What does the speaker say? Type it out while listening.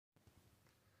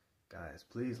Guys,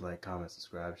 please like, comment,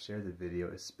 subscribe, share the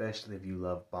video, especially if you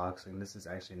love boxing. This is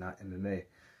actually not MMA.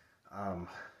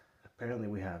 Apparently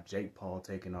we have Jake Paul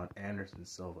taking on Anderson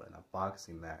Silva in a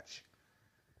boxing match.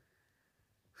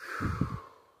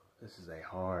 This is a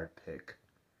hard pick.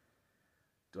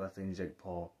 Do I think Jake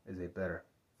Paul is a better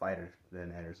fighter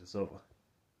than Anderson Silva?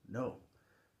 No.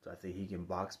 Do I think he can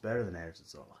box better than Anderson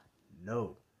Silva?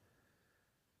 No.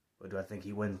 But do I think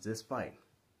he wins this fight?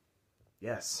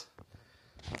 Yes.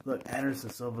 Look, Anderson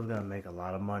Silva is going to make a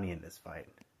lot of money in this fight.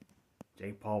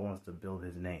 Jake Paul wants to build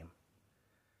his name.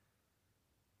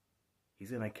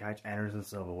 He's going to catch Anderson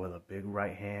Silva with a big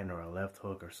right hand or a left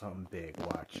hook or something big.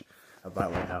 Watch.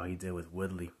 About like how he did with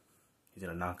Woodley. He's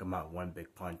going to knock him out one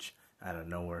big punch out of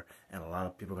nowhere. And a lot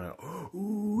of people are going to,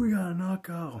 ooh, we got a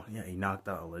knockout. Yeah, he knocked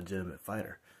out a legitimate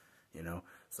fighter. You know?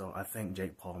 So I think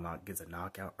Jake Paul gets a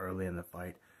knockout early in the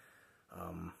fight.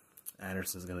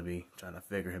 Anderson's going to be trying to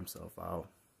figure himself out.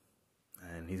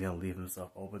 And he's going to leave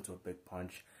himself open to a big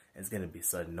punch. It's going to be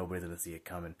sudden. Nobody's going to see it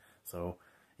coming. So,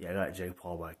 yeah, I got Jake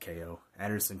Paul by KO.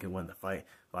 Anderson can win the fight,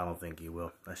 but I don't think he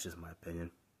will. That's just my opinion.